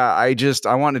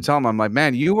want to tell him, I'm like,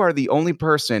 man, you are the only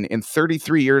person in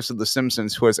 33 years of The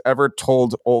Simpsons who has ever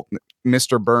told old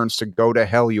Mr. Burns to go to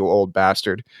hell, you old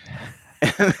bastard.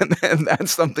 And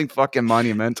that's something fucking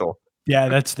monumental. Yeah,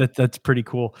 that's pretty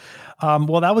cool.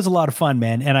 Well, that was a lot of fun,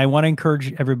 man. And I want to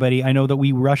encourage everybody. I know that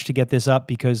we rushed to get this up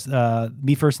because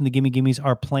Me First and the Gimme Gimmes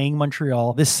are playing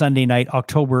Montreal this Sunday night,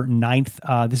 October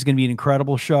 9th. This is going to be an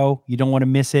incredible show. You don't want to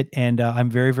miss it. And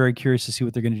I'm very, very curious to see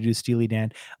what they're going to do to Steely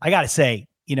Dan. I got to say,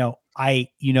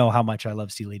 how much I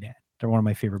love Steely Dan. They're one of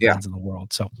my favorite bands in the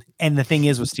world. So, and the thing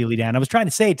is with Steely Dan, I was trying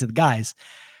to say it to the guys,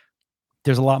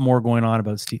 there's a lot more going on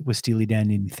with Steely Dan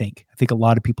than you think. I think a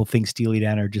lot of people think Steely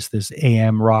Dan are just this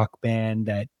AM rock band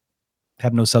that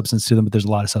have no substance to them, but there's a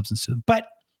lot of substance to them. But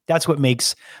That's what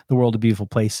makes the world a beautiful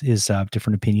place, is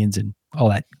different opinions and all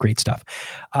that great stuff.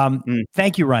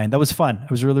 Thank you, Ryan. That was fun.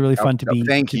 It was really, really fun to be.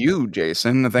 Thank you,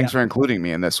 Jason. Thanks for including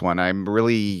me in this one.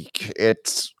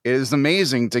 It is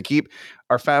amazing to keep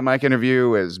our Fat Mike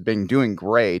interview as being doing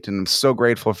great. And I'm so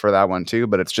grateful for that one too.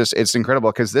 But it's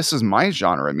incredible because this is my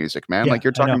genre of music, man. Yeah, like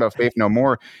you're talking about Faith No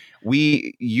More.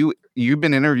 You've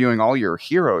been interviewing all your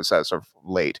heroes as of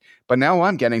late, but now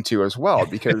I'm getting to as well,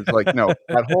 because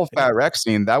that whole Fat Wreck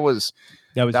scene, that was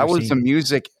the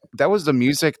music. That was the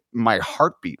music my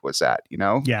heartbeat was at,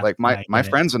 Yeah, like my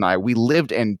friends and I, we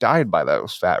lived and died by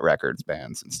those Fat Records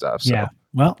bands and stuff. So,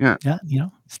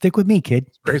 stick with me, kid.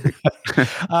 Crazy.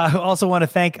 I also want to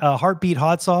thank Heartbeat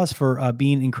Hot Sauce for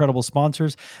being incredible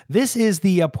sponsors. This is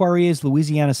the Poirier's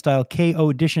Louisiana Style KO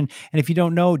edition. And if you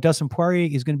don't know, Dustin Poirier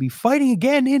is going to be fighting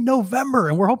again in November.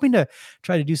 And we're hoping to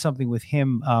try to do something with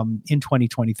him in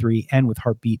 2023 and with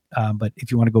Heartbeat. But if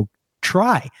you want to go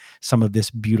try some of this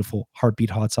beautiful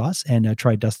Heartbeat Hot Sauce and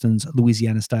try Dustin's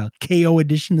Louisiana Style KO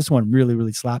edition, this one really,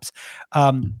 really slaps.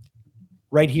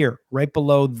 Right here, right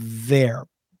below there.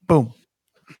 Boom.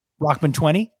 Rockman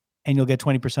 20, and you'll get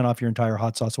 20% off your entire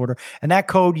hot sauce order. And that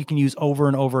code you can use over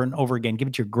and over and over again. Give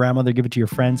it to your grandmother, give it to your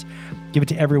friends, give it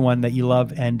to everyone that you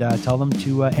love, and tell them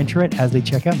to enter it as they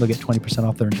check out. They'll get 20%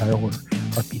 off their entire order.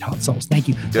 Heartbeat Hot Sauce. Thank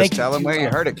you. Tell them where you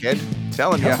heard it, kid.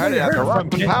 Tell them you heard it at the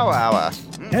Rockman Power Hour.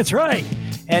 That's right.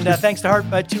 And thanks to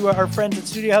our friends at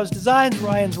Studio House Designs.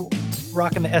 Ryan's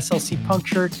rocking the SLC punk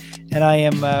shirt, and I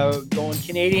am going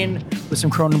Canadian with some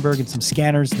Cronenberg and some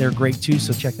scanners. They're great too,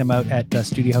 so check them out at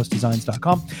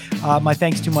studiousedesigns.com. My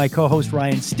thanks to my co-host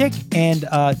Ryan Stick and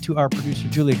to our producer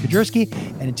Julia Kajerski.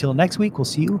 And until next week, we'll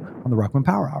see you on the Rockman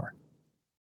Power Hour.